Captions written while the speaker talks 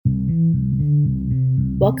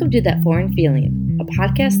Welcome to That Foreign Feeling, a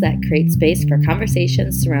podcast that creates space for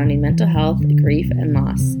conversations surrounding mental health, grief, and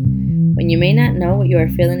loss. When you may not know what you are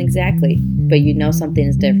feeling exactly, but you know something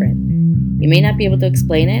is different. You may not be able to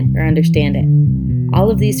explain it or understand it.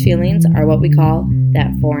 All of these feelings are what we call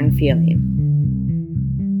that foreign feeling.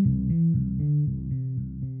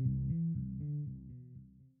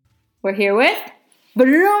 We're here with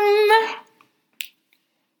Broom.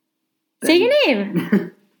 Say your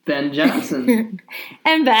name. Ben Johnson.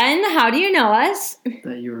 And Ben, how do you know us?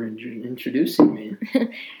 That you were introducing me.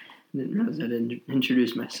 Didn't realize I didn't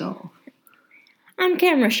introduce myself. I'm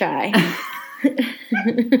camera shy.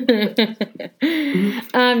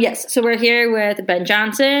 Yes, so we're here with Ben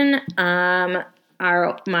Johnson, my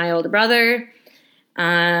older brother,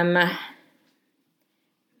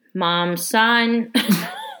 mom's son.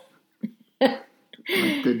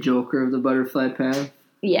 Like the Joker of the Butterfly Path.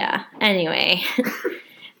 Yeah, anyway.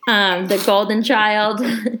 The golden child.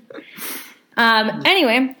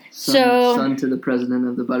 Anyway, Son to the president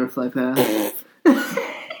of the Butterfly Path.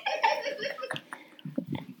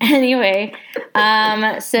 Anyway,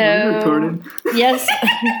 Recorded. Yes.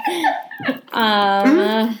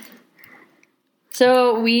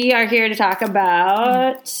 So we are here to talk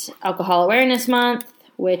about Alcohol Awareness Month,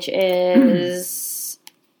 which is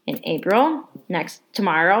in April,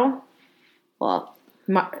 tomorrow. Well,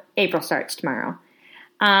 April starts tomorrow.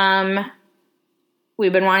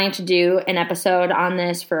 We've been wanting to do an episode on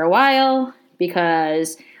this for a while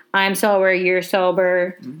because I'm sober, you're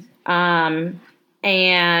sober. And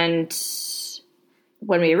when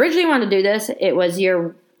we originally wanted to do this, it was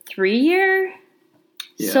your 3-year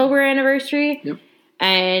sober anniversary. Yep.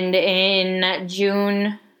 And in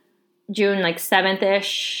June like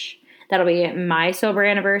 7th-ish, that'll be my sober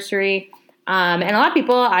anniversary. And a lot of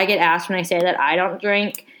people, I get asked when I say that I don't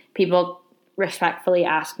drink, people respectfully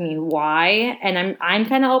ask me why, and I'm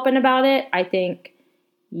kind of open about it. I think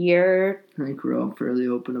we're all fairly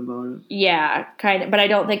open about it. Yeah, kind of, but I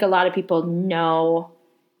don't think a lot of people know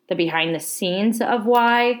the behind the scenes of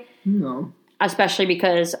why. No. Especially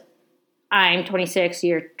because I'm 26,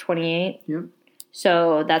 you're 28. Yep.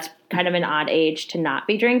 So that's kind of an odd age to not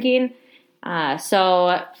be drinking.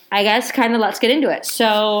 So I guess kind of let's get into it.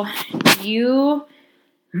 So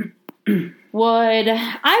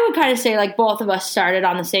I would kind of say like both of us started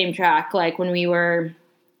on the same track. Like when we were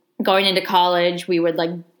going into college, we would like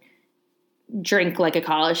drink like a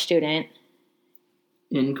college student.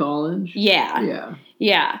 In college? Yeah. Yeah.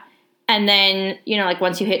 Yeah. And then, like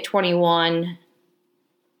once you hit 21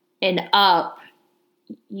 and up,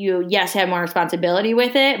 you, have more responsibility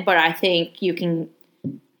with it, but I think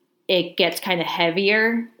it gets kind of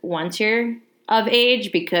heavier once you're of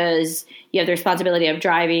age because you have the responsibility of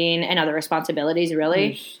driving and other responsibilities,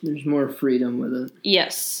 really. There's more freedom with it.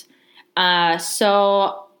 Yes.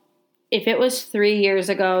 So if it was 3 years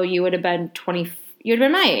ago, you would have been 20, you would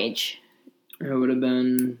have been my age.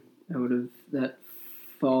 That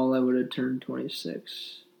fall I would have turned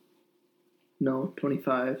 26. No,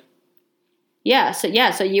 25. Yeah,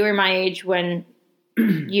 so you were my age when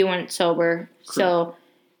you went sober. Correct. So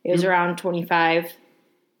it was around 25.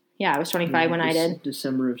 Yeah, I was 25 when I did.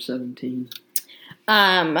 December of 17.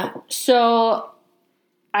 So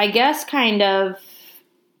I guess kind of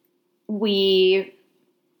our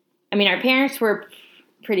parents were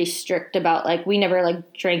pretty strict about, like, we never,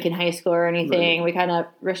 like, drank in high school or anything. Right. We kind of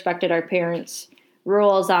respected our parents'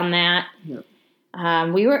 rules on that. Yep.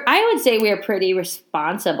 I would say we were pretty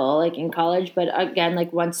responsible, like, in college, but again,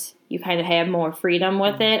 like, once you kind of have more freedom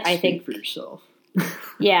with it, I think. Speak for yourself.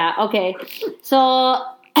 Yeah, okay. So,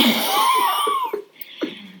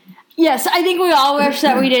 yes, I think we all wish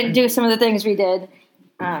that we didn't do some of the things we did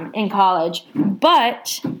in college.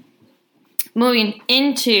 But moving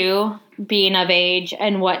into being of age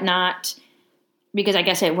and whatnot, because I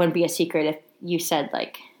guess it wouldn't be a secret if you said,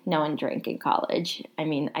 like, no one drank in college. I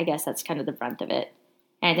mean, I guess that's kind of the brunt of it.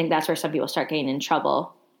 And I think that's where some people start getting in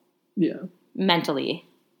trouble. Yeah. Mentally.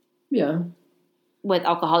 Yeah. With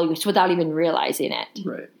alcohol use without even realizing it.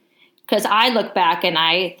 Right. Because I look back and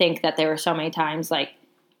I think that there were so many times, like,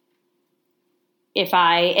 if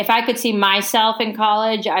I could see myself in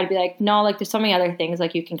college, I'd be like, no, like, there's so many other things,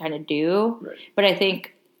 like, you can kind of do. Right. But I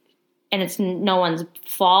think, and it's no one's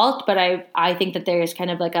fault, but I think that there's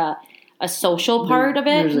kind of like a social part of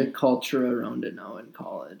it. There's a culture around it now in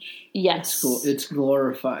college. Yes. It's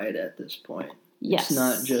glorified at this point. Yes. It's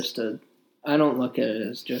not just I don't look at it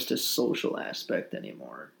as just a social aspect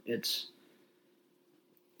anymore. It's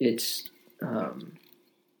how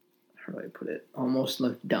do I put it? Almost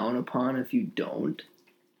looked down upon if you don't.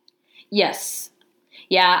 Yes.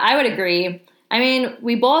 Yeah, I would agree. I mean,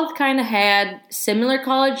 we both kind of had similar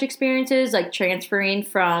college experiences, like transferring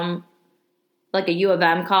from like a U of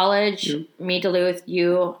M college, me Duluth,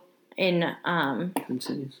 you in Twin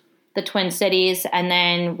Cities. The Twin Cities, and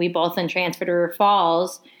then we both then transferred to River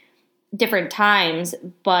Falls, different times.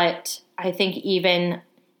 But I think even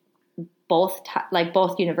both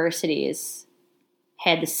universities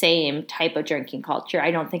had the same type of drinking culture.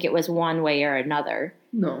 I don't think it was one way or another.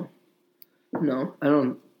 No, I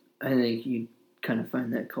don't. I think you kind of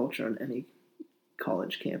find that culture on any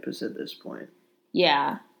college campus at this point.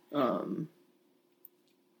 Yeah.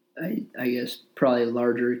 I guess probably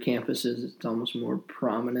larger campuses, it's almost more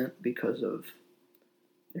prominent because of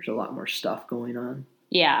there's a lot more stuff going on.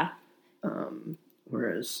 Yeah.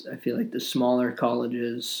 Whereas I feel like the smaller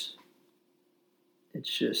colleges, it's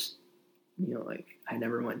just, like I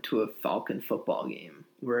never went to a Falcon football game.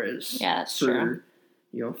 Whereas that's true.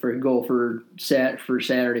 For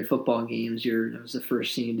Saturday football games, that was the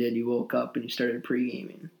first thing you did. You woke up and you started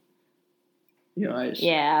pre-gaming.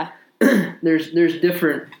 Yeah. There's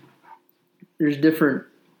different. I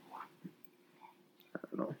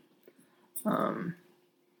don't know.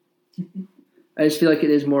 I just feel like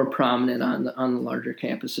it is more prominent on the larger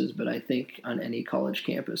campuses, but I think on any college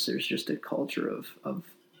campus, there's just a culture of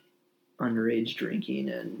underage drinking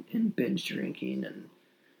and binge drinking, and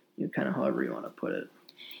kind of however you want to put it.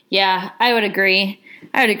 Yeah, I would agree.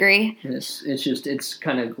 And it's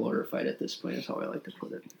kind of glorified at this point. Is how I like to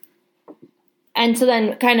put it. And so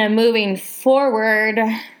then, kind of moving forward.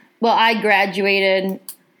 Well, I graduated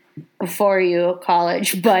before you,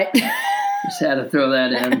 college, but just had to throw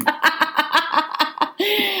that in.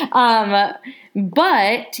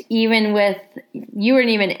 But even with you weren't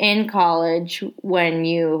even in college when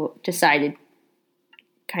you decided,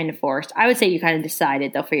 kind of forced. I would say you kind of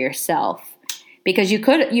decided though for yourself because you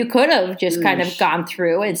could have just kind of gone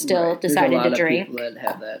through and still decided to drink. There's a lot of people that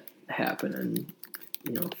have that happen,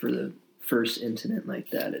 and for the first incident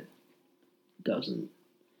like that,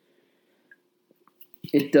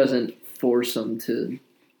 it doesn't force them to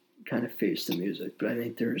kind of face the music. But I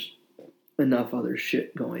think there's enough other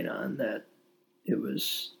shit going on that that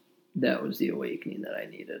was the awakening that I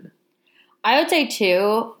needed. I would say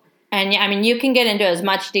too, and I mean, you can get into as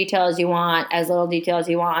much detail as you want, as little detail as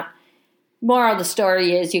you want. Moral of the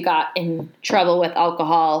story is you got in trouble with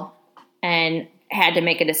alcohol and had to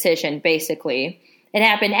make a decision, basically. It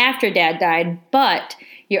happened after Dad died, but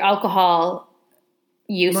your alcohol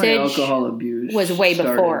usage, my alcohol abuse was way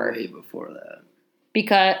before that.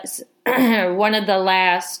 Because one of the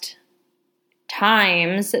last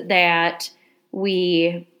times that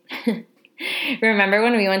we remember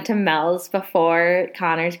when we went to Mel's before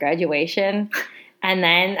Connor's graduation, and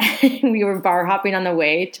then we were bar hopping on the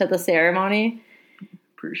way to the ceremony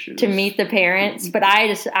to meet the parents. But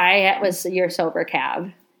I was your sober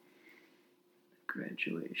cab.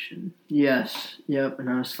 Graduation. Yes. Yep. And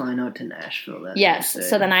I was flying out to Nashville that Yes. day.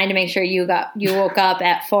 So then I had to make sure you woke up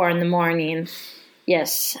at 4 a.m.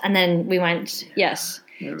 Yes. And then we went. Yes.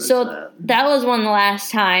 So that was one of the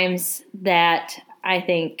last times that I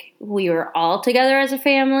think we were all together as a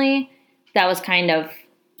family. That was kind of.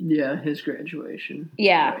 Yeah, his graduation.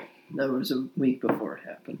 Yeah. Right. That was a week before it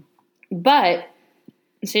happened. But,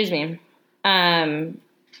 excuse me,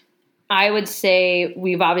 I would say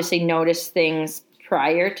we've obviously noticed things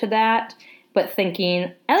prior to that, but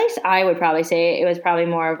thinking, at least I would probably say it was probably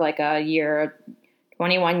more of like a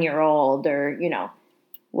 21-year-old or,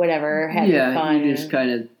 whatever, had fun. You just kind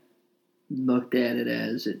of looked at it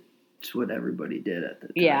as it's what everybody did at the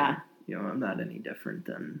time. Yeah. I'm not any different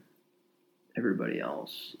than everybody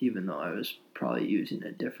else, even though I was probably using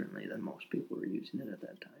it differently than most people were using it at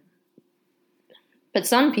that time. But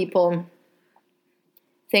some people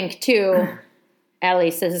think too, at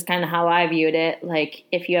least this is kind of how I viewed it, like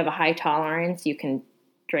if you have a high tolerance, you can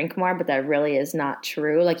drink more, but that really is not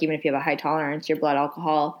true. Like even if you have a high tolerance, your blood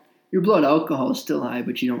alcohol is still high,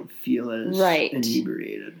 but you don't feel as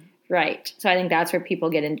inebriated. Right. So I think that's where people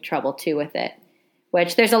get into trouble too with it,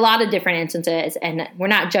 which there's a lot of different instances, and we're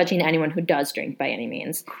not judging anyone who does drink by any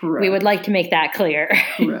means. Correct. We would like to make that clear.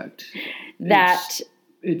 Correct. That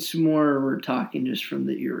it's more we're talking just from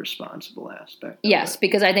the irresponsible aspect. Yes,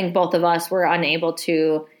 because I think both of us were unable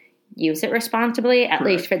to use it responsibly, at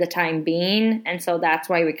least for the time being. And so that's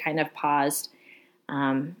why we kind of paused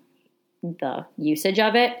the usage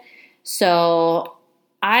of it. So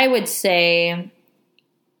I would say,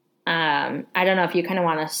 I don't know if you kind of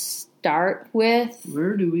want to start with.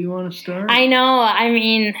 Where do we want to start? I know. I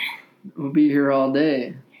mean, we'll be here all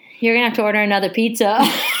day. You're going to have to order another pizza.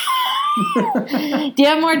 Do you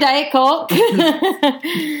have more Diet Coke? So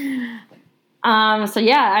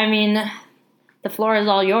yeah, I mean, The floor is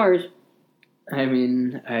all yours. I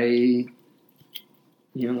mean,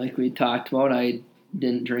 like we talked about, I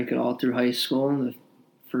didn't drink at all through high school. The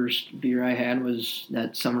first beer I had was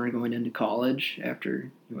that summer going into college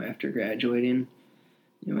after graduating.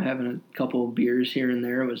 Having a couple of beers here and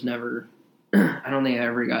there was never. I don't think I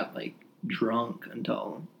ever got like drunk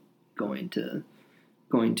until going to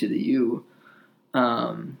the U.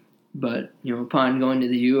 But upon going to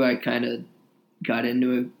the U, I kind of got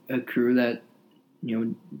into a crew that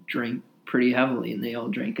drank pretty heavily, and they all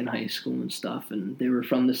drank in high school and stuff, and they were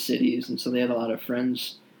from the cities, and so they had a lot of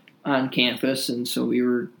friends on campus, and so we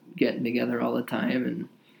were getting together all the time, and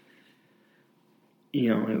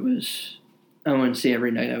it was, I wouldn't say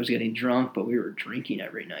every night I was getting drunk, but we were drinking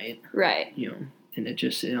every night. Right. And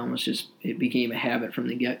it became a habit from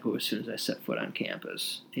the get-go as soon as I set foot on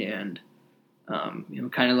campus. And,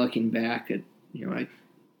 kind of looking back at, I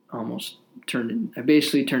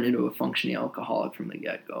basically turned into a functioning alcoholic from the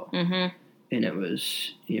get-go. Mm-hmm. And it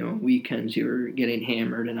was, weekends you were getting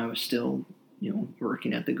hammered, and I was still,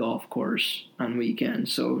 working at the golf course on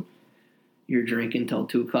weekends. So you're drinking till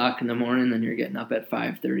 2 o'clock in the morning, then you're getting up at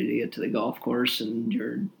 5:30 to get to the golf course,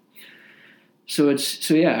 and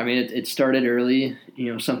it started early,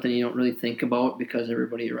 something you don't really think about because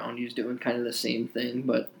everybody around you is doing kind of the same thing.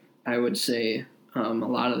 But I would say a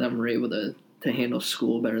lot of them were able to handle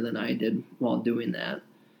school better than I did while doing that.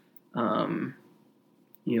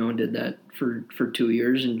 Did that for 2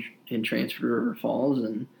 years and transferred to River Falls,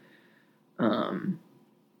 and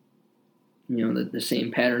the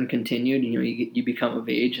same pattern continued. You become of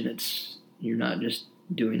age, and you're not just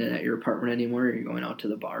doing it at your apartment anymore. You're going out to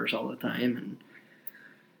the bars all the time,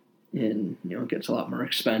 and it gets a lot more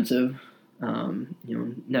expensive.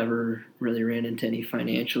 Never really ran into any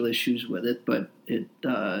financial issues with it, but it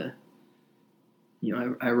I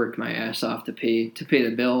worked my ass off to pay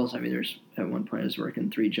the bills. I mean, at one point I was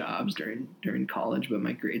working 3 jobs during college, but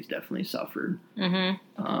my grades definitely suffered.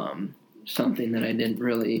 Mm-hmm. Something that I didn't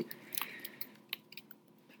really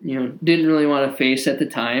want to face at the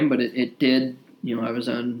time, but it did. I was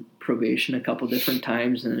on probation a couple different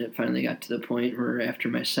times, and then it finally got to the point where after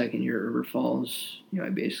my second year at River Falls, I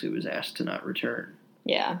basically was asked to not return.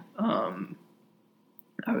 Yeah. I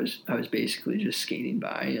was basically just skating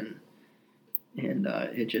by, and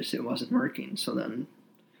it wasn't working. So then,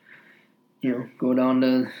 go down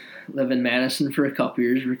to live in Madison for a couple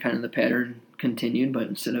years, where kind of the pattern continued, but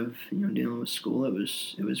instead of dealing with school, it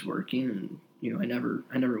was working, and I never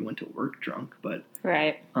went to work drunk, but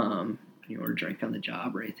right. Or drank on the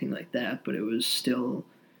job or anything like that. But it was still,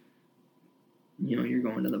 you're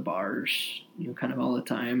going to the bars, kind of all the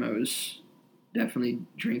time. I was definitely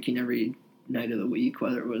drinking every night of the week,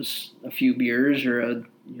 whether it was a few beers or a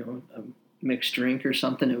mixed drink or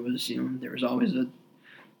something. It was, there was always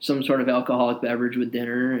some sort of alcoholic beverage with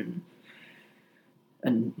dinner, and a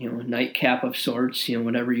nightcap of sorts,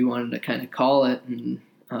 whatever you wanted to kind of call it. And,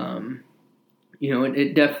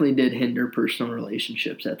 it definitely did hinder personal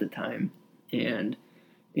relationships at the time. And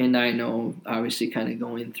I know, obviously, kind of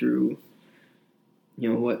going through,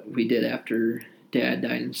 what we did after Dad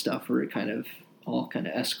died and stuff, where it kind of all kind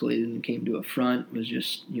of escalated and came to a front, was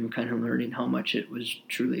just, kind of learning how much it was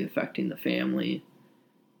truly affecting the family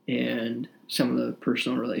and some of the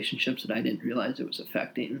personal relationships that I didn't realize it was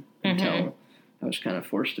affecting until I was kind of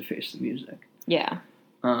forced to face the music. Yeah.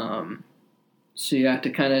 So you have to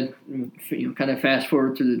kind of fast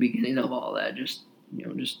forward through the beginning of all that, just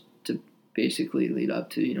to basically lead up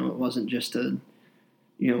to, it wasn't just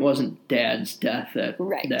it wasn't Dad's death that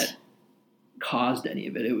caused any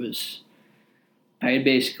of it. It was, I had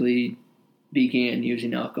basically began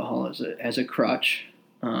using alcohol as a crutch,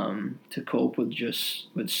 to cope with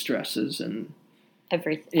stresses and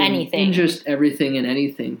anything. And just everything and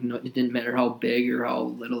anything. It didn't matter how big or how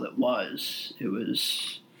little it was. It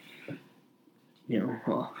was,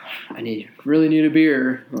 I really need a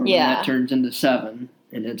beer. And that turns into 7,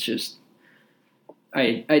 and it's just,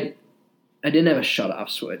 I didn't have a shut-off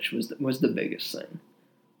switch was the biggest thing.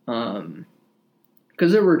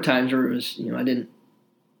 Because there were times where it was, I didn't,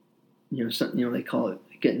 something, they call it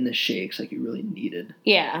getting the shakes, like you really needed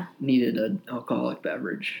an alcoholic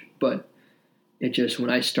beverage. But it just, when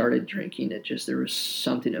I started drinking, there was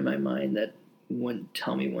something in my mind that wouldn't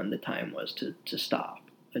tell me when the time was to stop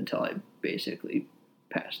until I basically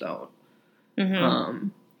passed out.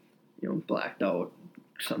 Blacked out,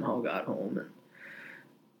 somehow got home.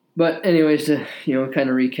 But anyways, to, kind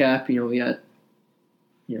of recap, we got,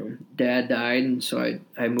 Dad died, and so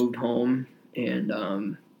I moved home, and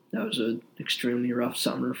that was an extremely rough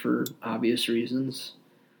summer for obvious reasons.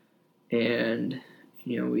 And,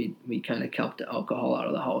 we kind of kept the alcohol out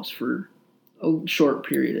of the house for a short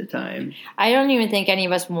period of time. I don't even think any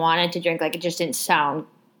of us wanted to drink. Like, it just didn't sound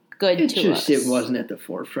good to us. It wasn't at the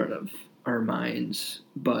forefront of our minds,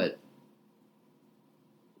 but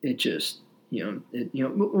it just, I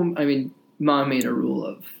mean, Mom made a rule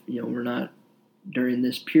of, we're not, during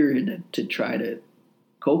this period to try to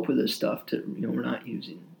cope with this stuff, we're not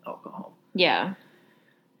using alcohol. Yeah.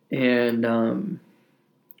 And,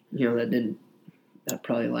 that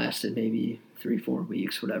probably lasted maybe 3-4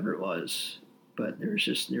 weeks, whatever it was. But there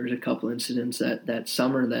was a couple incidents that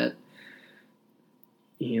summer that,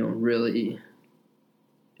 really,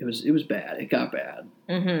 it was bad. It got bad.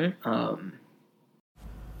 Mm-hmm.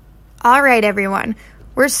 All right, everyone.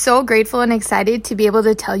 We're so grateful and excited to be able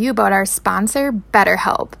to tell you about our sponsor,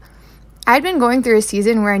 BetterHelp. I'd been going through a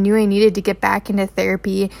season where I knew I needed to get back into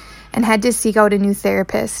therapy and had to seek out a new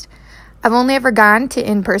therapist. I've only ever gone to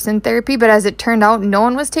in-person therapy, but as it turned out, no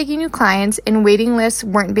one was taking new clients and waiting lists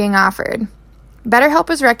weren't being offered. BetterHelp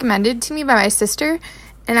was recommended to me by my sister,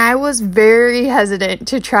 and I was very hesitant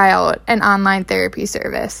to try out an online therapy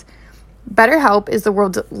service. BetterHelp is the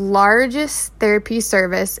world's largest therapy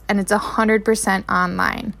service, and it's 100%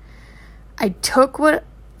 online. I took what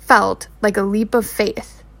felt like a leap of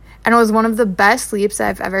faith, and it was one of the best leaps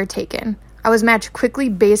I've ever taken. I was matched quickly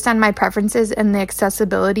based on my preferences, and the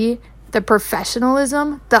accessibility, the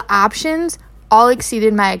professionalism, the options all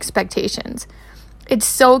exceeded my expectations. It's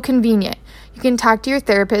so convenient. You can talk to your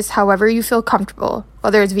therapist however you feel comfortable,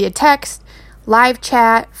 whether it's via text, live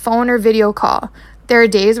chat, phone, or video call. There are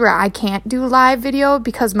days where I can't do live video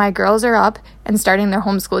because my girls are up and starting their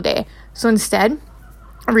homeschool day. So instead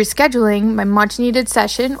of rescheduling my much-needed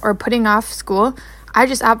session or putting off school, I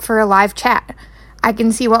just opt for a live chat. I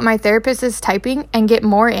can see what my therapist is typing and get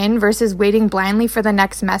more in versus waiting blindly for the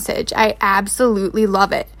next message. I absolutely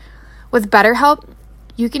love it. With BetterHelp,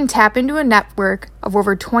 you can tap into a network of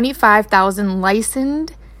over 25,000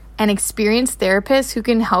 licensed and experienced therapists who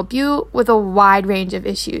can help you with a wide range of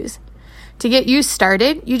issues. To get you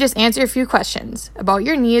started, you just answer a few questions about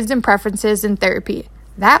your needs and preferences in therapy.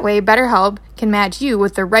 That way, BetterHelp can match you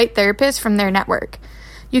with the right therapist from their network.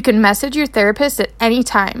 You can message your therapist at any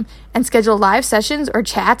time and schedule live sessions or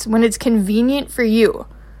chats when it's convenient for you.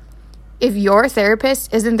 If your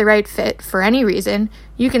therapist isn't the right fit for any reason,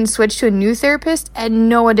 you can switch to a new therapist at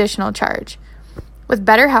no additional charge. With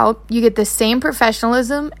BetterHelp, you get the same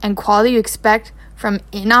professionalism and quality you expect from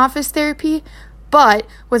in-office therapy, but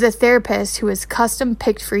with a therapist who is custom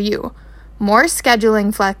picked for you, more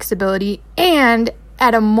scheduling flexibility, and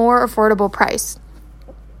at a more affordable price.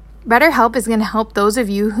 BetterHelp is going to help those of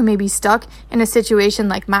you who may be stuck in a situation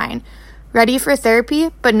like mine, ready for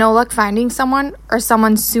therapy but no luck finding someone or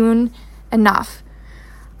someone soon enough.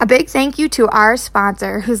 A big thank you to our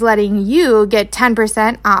sponsor who's letting you get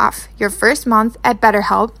 10% off your first month at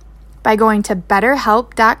BetterHelp by going to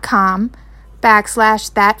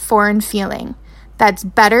betterhelp.com/thatforeignfeeling. That's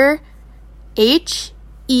better,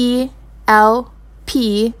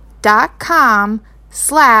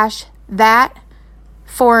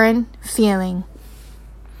 HELP.com/thatforeignfeeling.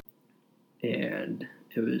 And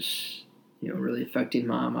it was, really affecting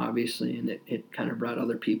Mom, obviously, and it kind of brought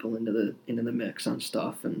other people into the mix on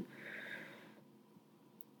stuff, and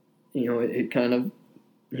it kind of,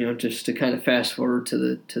 just to kind of fast forward to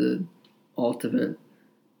the ultimate,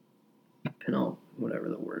 whatever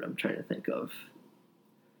the word I'm trying to think of.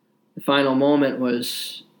 The final moment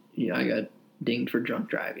was, I got dinged for drunk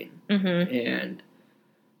driving, and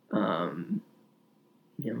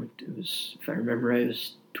it was, if I remember right, it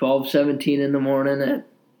was 12:17 in the morning at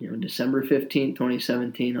December 15th,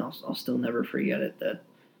 2017. I'll still never forget it. That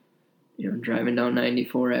driving down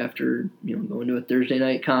 94 after going to a Thursday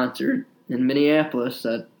night concert in Minneapolis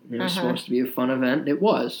that was supposed to be a fun event. It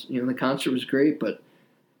was. The concert was great, but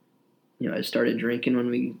I started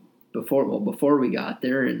drinking before we got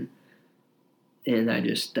there, and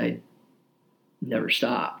I never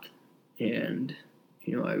stopped, and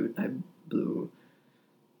I blew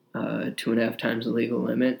 2.5 times the legal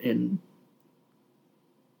limit, and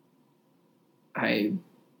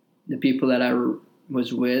the people that I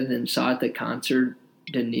was with and saw at the concert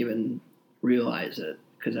didn't even realize it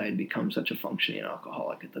because I had become such a functioning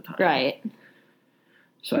alcoholic at the time. Right.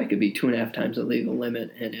 So I could be 2.5 times the legal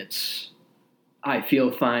limit, and I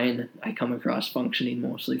feel fine. I come across functioning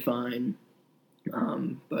mostly fine.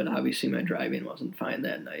 But obviously my driving wasn't fine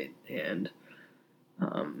that night. And,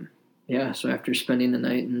 so after spending the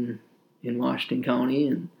night in Washington County,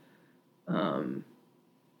 and,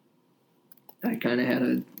 I kind of had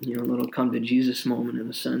a, little come to Jesus moment in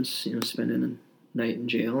a sense, spending a night in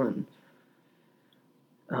jail, and,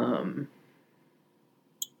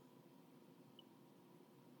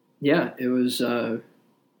 yeah, it was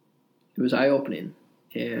eye-opening,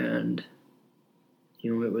 and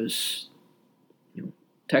it was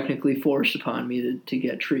technically forced upon me to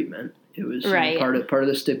get treatment. It was right. part of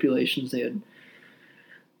the stipulations. They had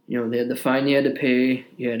the fine you had to pay.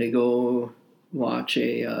 You had to go watch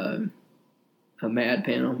a MAD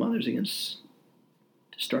panel, Mothers Against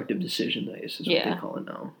Destructive Decisions, I guess is what they call it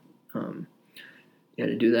now. You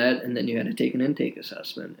had to do that, and then you had to take an intake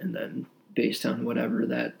assessment, and then based on whatever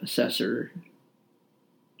that assessor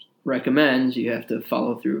recommends, you have to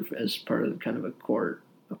follow through as part of kind of a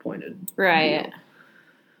court-appointed right.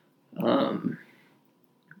 deal.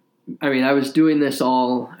 I was doing this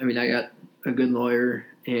all. I got a good lawyer,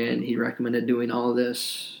 and he recommended doing all of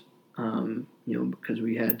this, because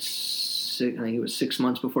we had I think it was 6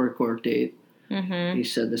 months before a court date. Mm-hmm. He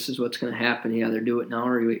said, "This is what's going to happen. You either do it now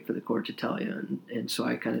or you wait for the court to tell you." And so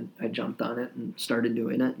I jumped on it and started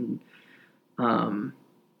doing it. And I'd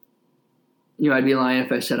be lying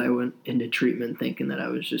if I said I went into treatment thinking that I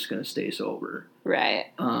was just going to stay sober. Right.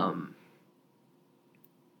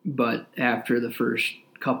 But after the first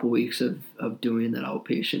couple weeks of doing that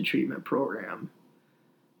outpatient treatment program,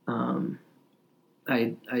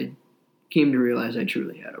 I came to realize I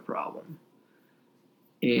truly had a problem.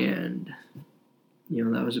 And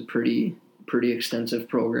that was a pretty extensive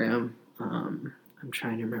program. I'm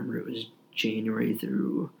trying to remember, it was January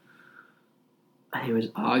through, I think it was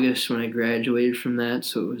August when I graduated from that.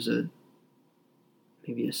 So it was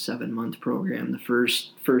maybe a 7-month program. The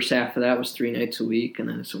first half of that was 3 nights a week, and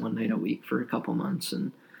then it's 1 night a week for a couple months.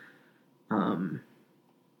 And I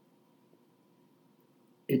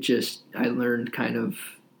learned kind of,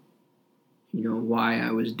 why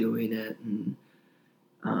I was doing it, and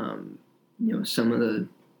some of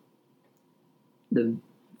the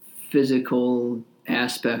physical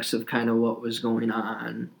aspects of kind of what was going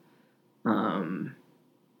on.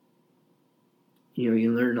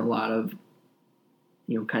 You learn a lot of,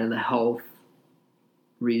 kind of the health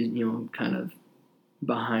reason, kind of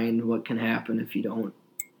behind what can happen if you don't.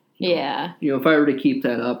 Yeah. If I were to keep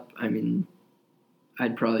that up, I'd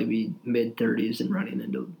probably be mid-30s and running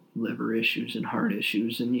into liver issues and heart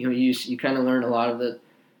issues, and you kind of learn a lot of the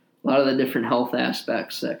different health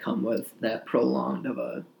aspects that come with that prolonged of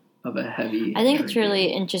a heavy. I think it's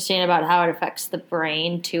really interesting about how it affects the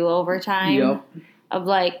brain too over time. Yep. Of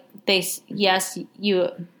you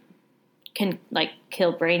can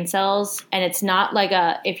kill brain cells, and it's not like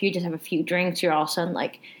if you just have a few drinks, you're all of a sudden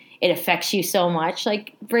it affects you so much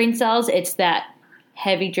like brain cells. It's that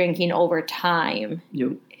heavy drinking over time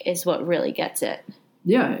is what really gets it.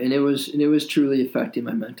 Yeah, and it was truly affecting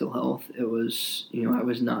my mental health. It was, I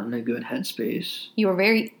was not in a good headspace. You were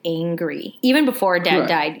very angry. Even before Dad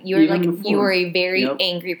died, you were you were a very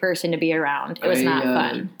angry person to be around. It was not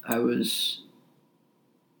fun. I was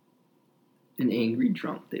an angry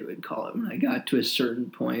drunk, they would call it, when I got to a certain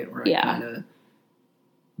point where I kind of,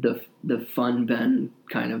 the fun Ben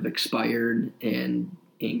kind of expired and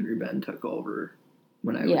angry Ben took over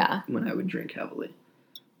when I would drink heavily.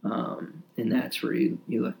 And that's where you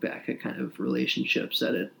look back at kind of relationships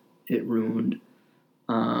that it ruined,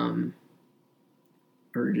 or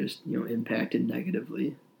just, impacted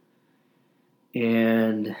negatively.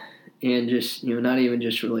 And just, not even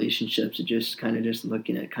just relationships, it just kind of just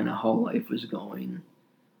looking at kind of how life was going,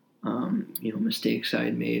 mistakes I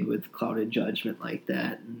had made with clouded judgment like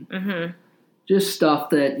that. And just stuff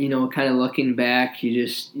that, kind of looking back, you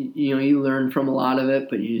just, you learn from a lot of it,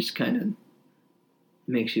 but you just kind of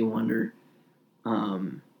makes you wonder.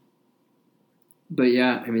 But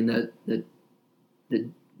yeah, the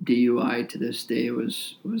DUI to this day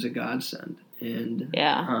was a godsend, and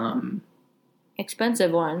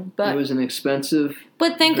expensive one, but it was an expensive,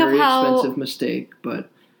 but think of how expensive mistake, but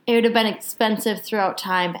it would have been expensive throughout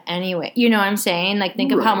time anyway. You know what I'm saying?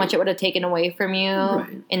 Think of how much it would have taken away from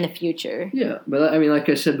you in the future. Yeah, but like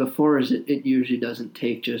I said before, it usually doesn't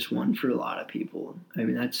take just one for a lot of people.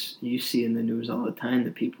 That's, you see in the news all the time, the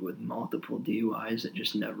people with multiple DUIs that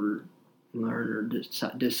just never learn or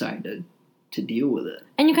decide to deal with it.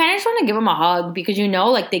 And you kind of just want to give them a hug because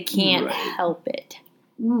they can't help it.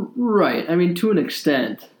 Right. To an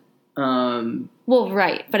extent. Well,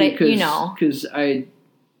 right, but because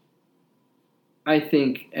I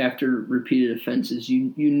think after repeated offenses,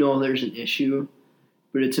 there's an issue,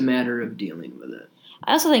 but it's a matter of dealing with it.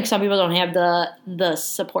 I also think some people don't have the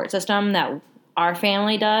support system that our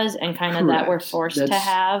family does, and kind of that we're forced to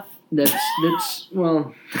have. That's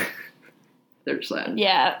well, there's that.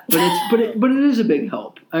 Yeah, but it is a big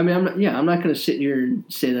help. I'm not going to sit here and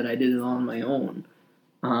say that I did it all on my own.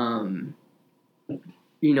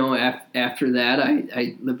 After that,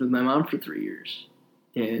 I lived with my mom for 3 years.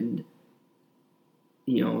 and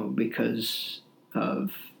because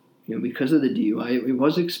of because of the DUI, it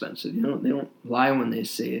was expensive. They don't lie when they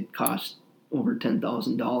say it cost over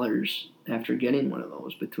 $10,000 after getting one of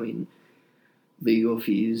those, between legal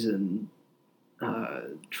fees and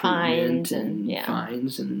treatment and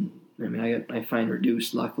fines, and I mean I got my fine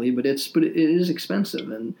reduced luckily, but it is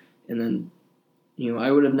expensive, and then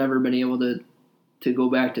I would have never been able to go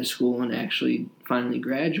back to school and actually finally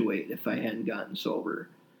graduate if I hadn't gotten sober.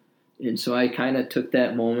 And so I kind of took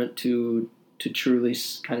that moment to truly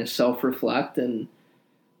kind of self-reflect, and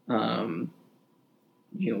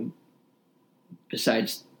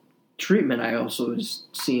besides treatment, I also was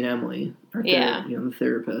seeing Emily, the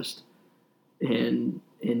therapist, and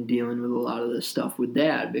dealing with a lot of this stuff with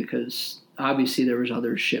Dad, because obviously there was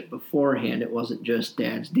other shit beforehand. It wasn't just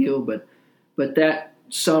Dad's deal, but that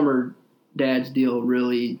summer, Dad's deal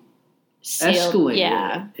really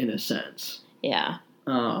escalated in a sense. Yeah.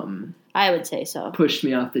 I would say so. Pushed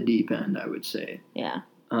me off the deep end, I would say. Yeah.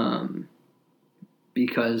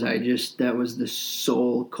 Because that was the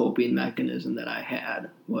sole coping mechanism that I had,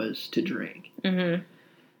 was to drink. Mm-hmm.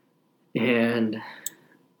 And,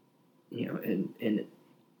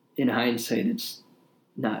 in hindsight, it's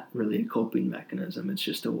not really a coping mechanism. It's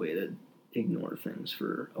just a way to ignore things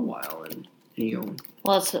for a while. And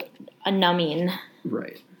well, it's a numbing.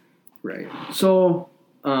 Right. So,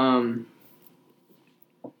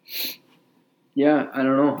 yeah, I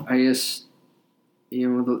don't know. I guess,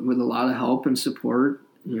 with a lot of help and support,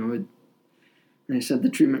 like I said, the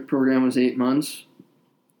treatment program was 8 months,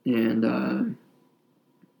 and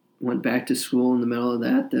went back to school in the middle of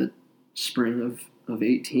that spring of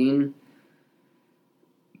 18,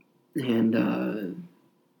 and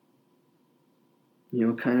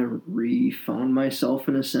kind of re-found myself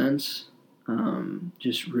in a sense.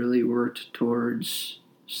 Just really worked towards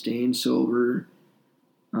staying sober,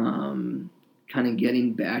 kind of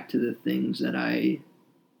getting back to the things that I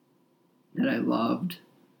loved.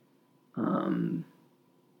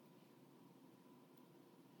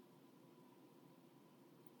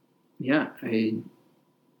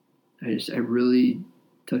 I really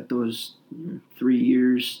took those 3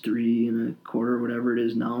 years, 3.25, whatever it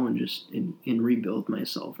is now, and rebuilt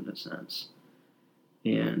myself in a sense.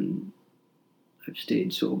 And I've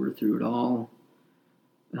stayed sober through it all.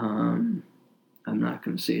 I'm not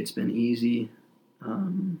going to say it's been easy,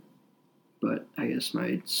 but I guess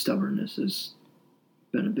my stubbornness has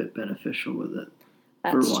been a bit beneficial with it.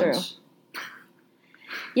 That's true.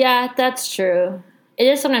 Yeah, that's true. It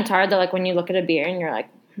is sometimes hard though, like when you look at a beer and you're like,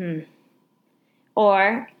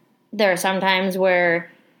 Or there are some times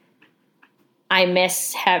where I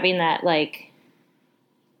miss having that, like,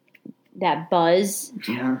 that buzz.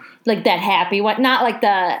 Yeah. Like that happy one. Not like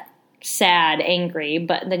the sad, angry,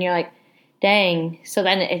 but then you're like, dang. So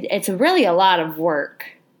then it's really a lot of work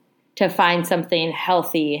to find something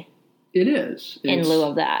healthy. It is. In lieu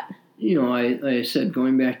of that. Like I said,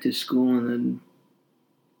 going back to school and then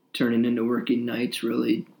turning into working nights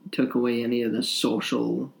really took away any of the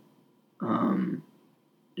social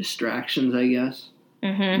distractions, I guess.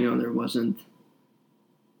 Mm-hmm. There wasn't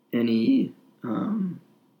any, I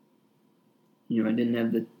didn't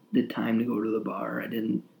have the time to go to the bar. I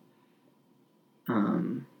didn't,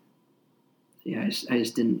 I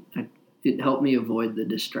just didn't, it helped me avoid the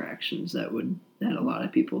distractions that a lot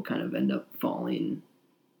of people kind of end up falling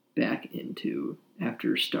back into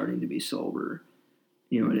after starting to be sober.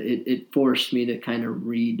 It forced me to kind of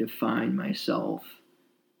redefine myself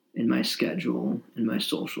in my schedule, in my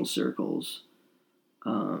social circles.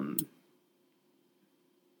 And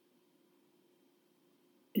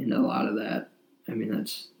a lot of that, I mean,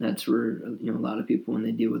 that's where, a lot of people, when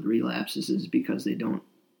they deal with relapses, is because they don't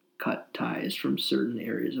cut ties from certain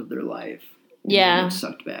areas of their life. Yeah. They get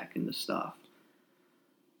sucked back into stuff.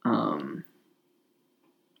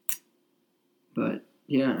 But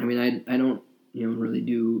yeah, I mean, I don't, really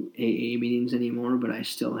do AA meetings anymore, but I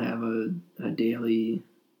still have a daily,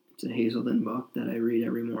 it's a Hazelden book that I read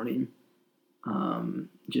every morning.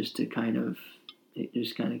 Just to it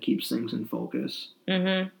just kind of keeps things in focus.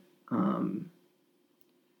 Mm-hmm.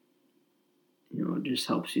 It just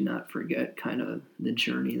helps you not forget kind of the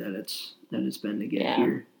journey that it's been to get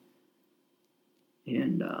here.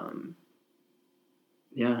 And, I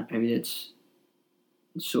mean,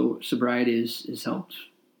 sobriety has helped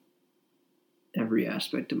every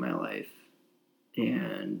aspect of my life,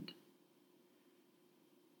 and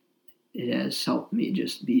it has helped me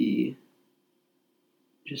just be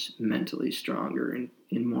mentally stronger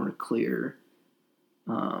and more clear.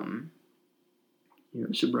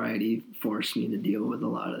 Sobriety forced me to deal with a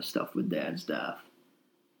lot of stuff with Dad's death.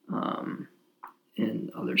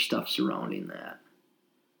 other stuff surrounding that.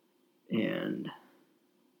 And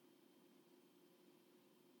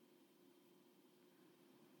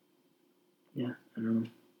yeah, I don't know.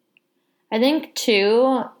 I think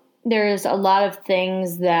too, there's a lot of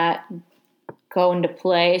things that go into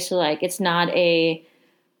play. So like, it's not a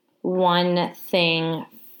one thing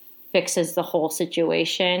fixes the whole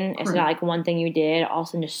situation. It's not like one thing you did all of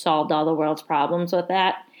a sudden just solved all the world's problems with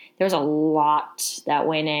that. There's a lot that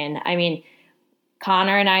went in. I mean,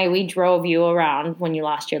 Connor and I, we drove you around when you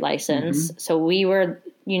lost your license. Mm-hmm. So we were,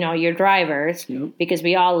 your drivers because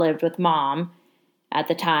we all lived with Mom at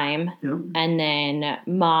the time. Yep. And then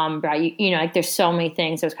Mom brought you, like there's so many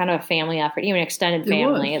things. It was kind of a family effort, even extended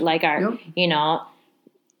family. Like our,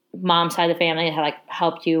 Mom's side of the family had like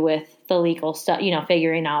helped you with the legal stuff,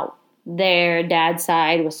 figuring out their dad's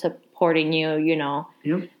side was supporting you,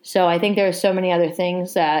 Yep. So I think there's so many other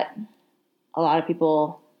things that a lot of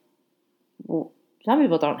people, some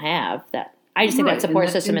people don't have that. I just think that support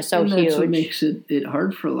system is so huge. That's what makes it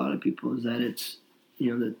hard for a lot of people is that it's,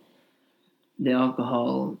 the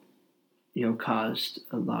alcohol, caused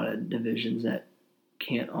a lot of divisions that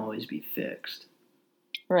can't always be fixed.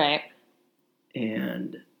 Right.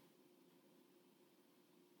 And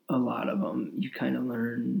a lot of them, you kind of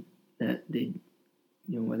learn that they,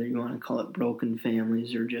 whether you want to call it broken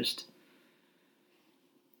families or just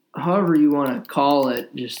however you want to call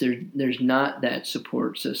it, just there's not that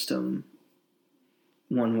support system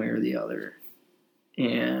one way or the other.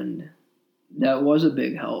 And that was a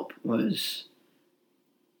big help was,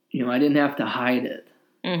 I didn't have to hide it.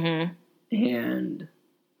 Mm-hmm. And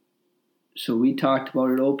so we talked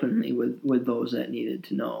about it openly with those that needed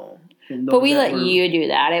to know. But we let you do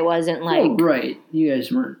that. It wasn't like... Oh, right. You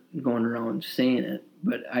guys weren't going around saying it.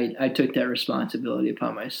 But I took that responsibility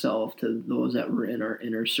upon myself to those that were in our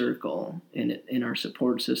inner circle and in our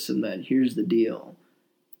support system that here's the deal.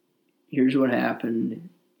 Here's what happened.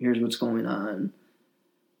 Here's what's going on.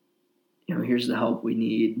 Here's the help we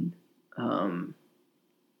need. And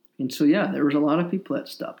so, yeah, there was a lot of people that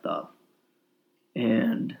stepped up.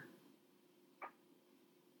 And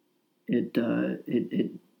it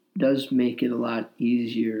does make it a lot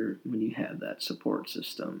easier when you have that support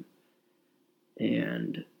system.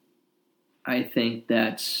 And I think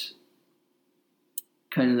that's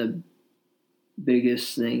kind of the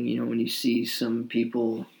biggest thing, when you see some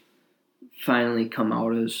people finally come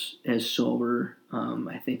out as sober.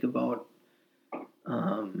 I think about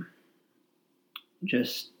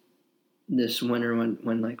just this winter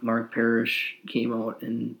when like Mark Parrish came out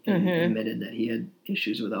and admitted that he had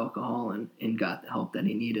issues with alcohol and got the help that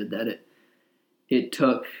he needed, that it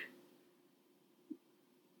took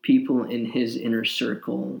people in his inner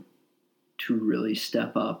circle to really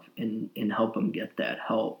step up and help him get that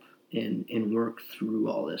help and work through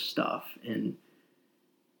all this stuff. And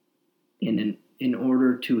in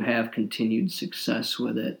order to have continued success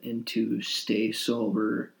with it and to stay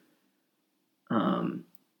sober,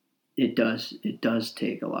 it does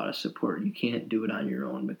take a lot of support. You can't do it on your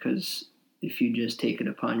own, because if you just take it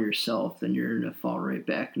upon yourself, then you're going to fall right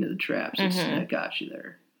back into the traps that got you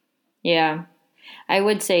there. Yeah. I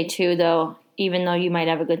would say too, though, even though you might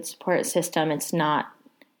have a good support system, it's not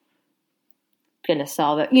going to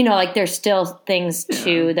solve it. Like there's still things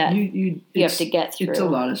too that you have to get through. It's a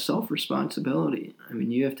lot of self-responsibility. I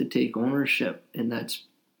mean, you have to take ownership, and that's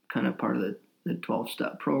kind of part of the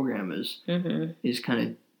 12-step program is kind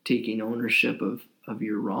of taking ownership of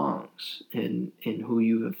your wrongs and who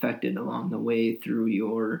you've affected along the way through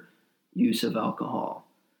your use of alcohol.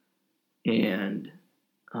 And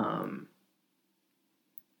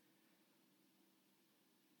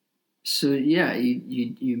so, yeah,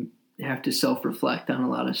 you have to self-reflect on a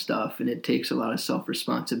lot of stuff, and it takes a lot of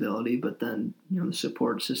self-responsibility, but then, the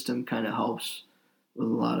support system kind of helps with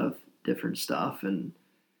a lot of different stuff. And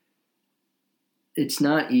it's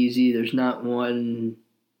not easy. There's not one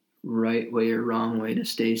right way or wrong way to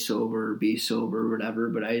stay sober or be sober or whatever,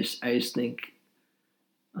 but I just think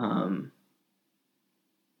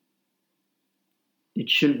it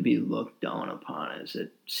shouldn't be looked down upon as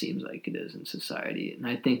it seems like it is in society. And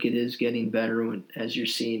I think it is getting better as you're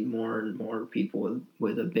seeing more and more people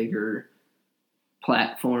with a bigger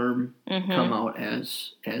platform come out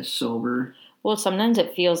as sober. Well, sometimes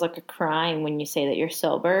it feels like a crime when you say that you're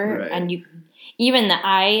sober, right. And even that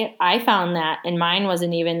I found that, and mine I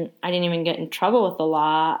didn't even get in trouble with the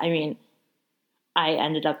law. I mean, I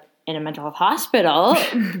ended up in a mental health hospital,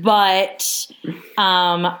 but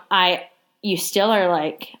you still are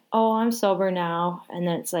like, oh, I'm sober now. And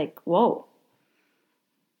then it's like, whoa,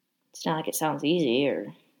 it's not like it sounds easy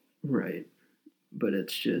or. Right. but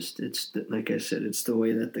like I said, it's the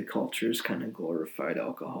way that the culture has kind of glorified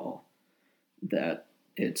alcohol that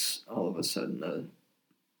it's all of a sudden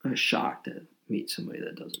a shock to meet somebody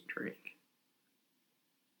that doesn't drink.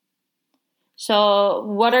 So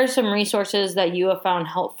what are some resources that you have found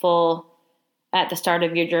helpful at the start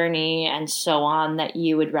of your journey and so on that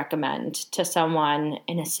you would recommend to someone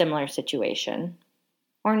in a similar situation?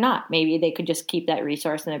 Or not. Maybe they could just keep that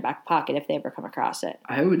resource in their back pocket if they ever come across it.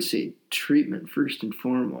 I would say treatment first and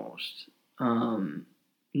foremost.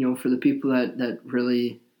 For the people that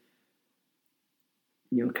really,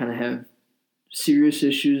 kind of have serious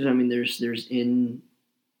issues. I mean, there's inpatient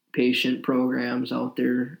programs out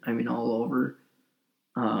there. I mean, all over.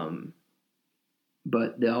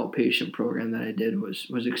 But the outpatient program that I did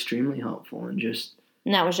was extremely helpful and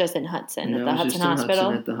that was just in Hudson, at the Hudson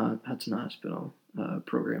Hospital? At the Hudson Hospital,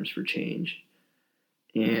 Programs for Change.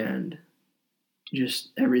 And just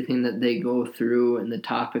everything that they go through and the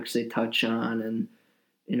topics they touch on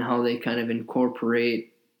and how they kind of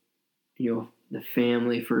incorporate, the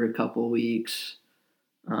family for a couple weeks.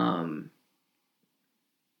 I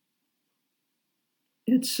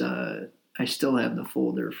still have the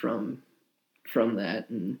folder from that,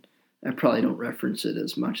 and I probably don't reference it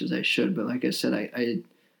as much as I should, but like I said, I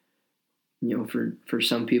for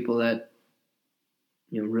some people that,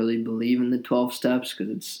 really believe in the 12 steps,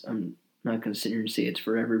 because I'm not going to sit here and say it's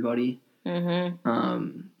for everybody.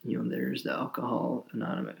 Mm-hmm. There's the Alcohol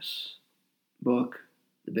Anonymous book,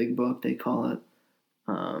 the big book they call it.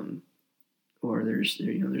 Or there's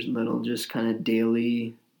little just kind of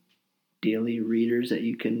daily readers that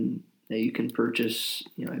you can purchase.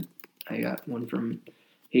 I got one from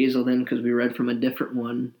Hazelden because we read from a different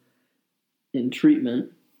one in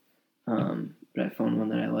treatment. But I found one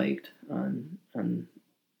that I liked on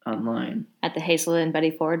online at the Hazelden Betty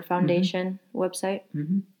Ford Foundation website.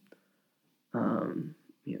 Mm-hmm. I'm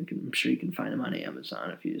sure you can find them on Amazon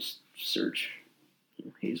if you just search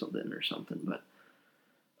Hazelden or something. But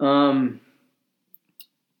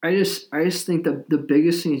I just think the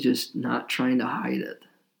biggest thing is just not trying to hide it.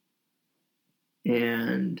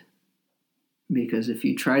 And because if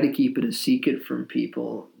you try to keep it a secret from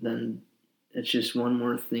people, then it's just one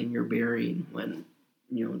more thing you're burying. When,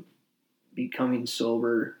 becoming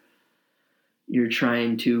sober, you're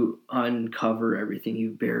trying to uncover everything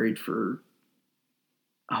you've buried for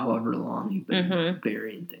however long you've been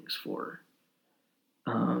burying things for.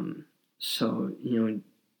 So,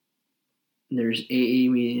 there's AA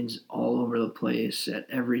meetings all over the place at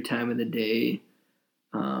every time of the day.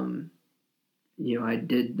 I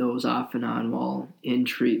did those off and on while in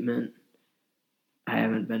treatment. I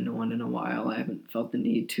haven't been to one in a while. I haven't felt the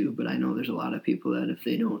need to, but I know there's a lot of people that if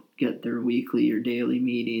they don't get their weekly or daily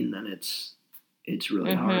meeting, then it's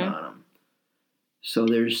really hard on them. So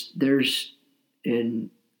there's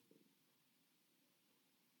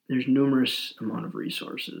numerous amount of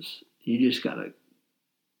resources. You just gotta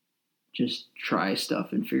try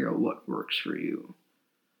stuff and figure out what works for you.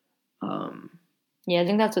 Yeah, I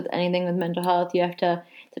think that's with anything with mental health. You have the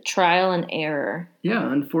trial and error.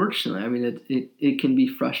 Yeah, unfortunately. I mean, it can be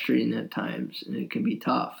frustrating at times and it can be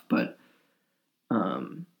tough, but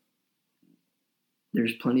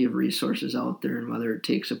there's plenty of resources out there, and whether it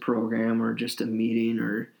takes a program or just a meeting,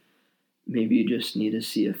 or maybe you just need to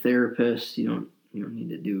see a therapist, you don't need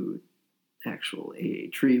to do actual AA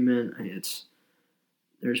treatment.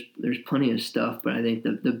 There's plenty of stuff, but I think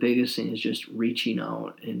the biggest thing is just reaching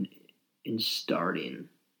out and starting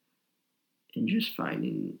and just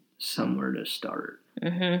finding somewhere to start.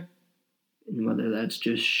 And whether that's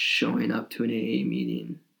just showing up to an AA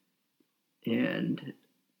meeting, and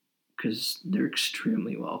because they're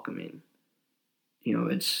extremely welcoming. They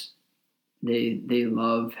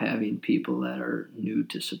love having people that are new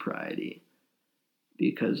to sobriety,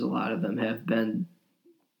 because a lot of them have been,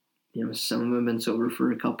 some of them have been sober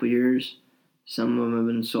for a couple years, some of them have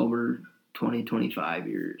been sober 20, 25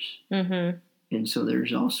 years. And so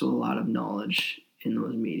there's also a lot of knowledge in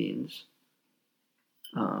those meetings.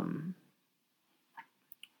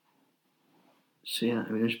 So yeah,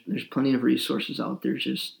 I mean, there's plenty of resources out there.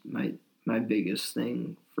 Just my biggest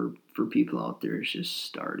thing for people out there is just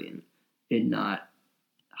starting and not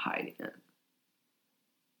hiding it.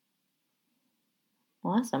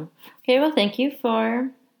 Awesome. Okay, well, thank you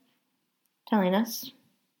for telling us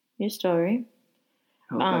your story.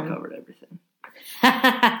 I hope I covered everything.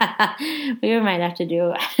 We might have to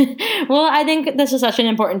do. Well, I think this is such an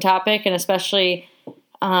important topic, and especially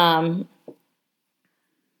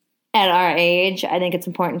at our age, I think it's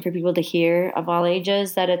important for people to hear, of all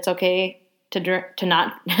ages, that it's okay to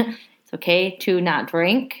not. It's okay to not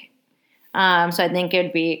drink. So I think it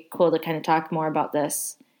would be cool to kind of talk more about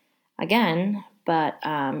this again. But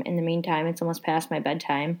in the meantime, it's almost past my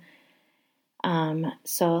bedtime.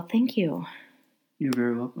 So thank you. You're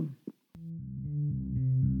very welcome.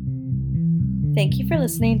 Thank you for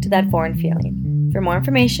listening to That Foreign Feeling. For more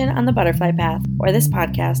information on the Butterfly Path or this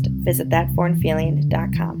podcast, visit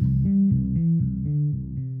thatforeignfeeling.com.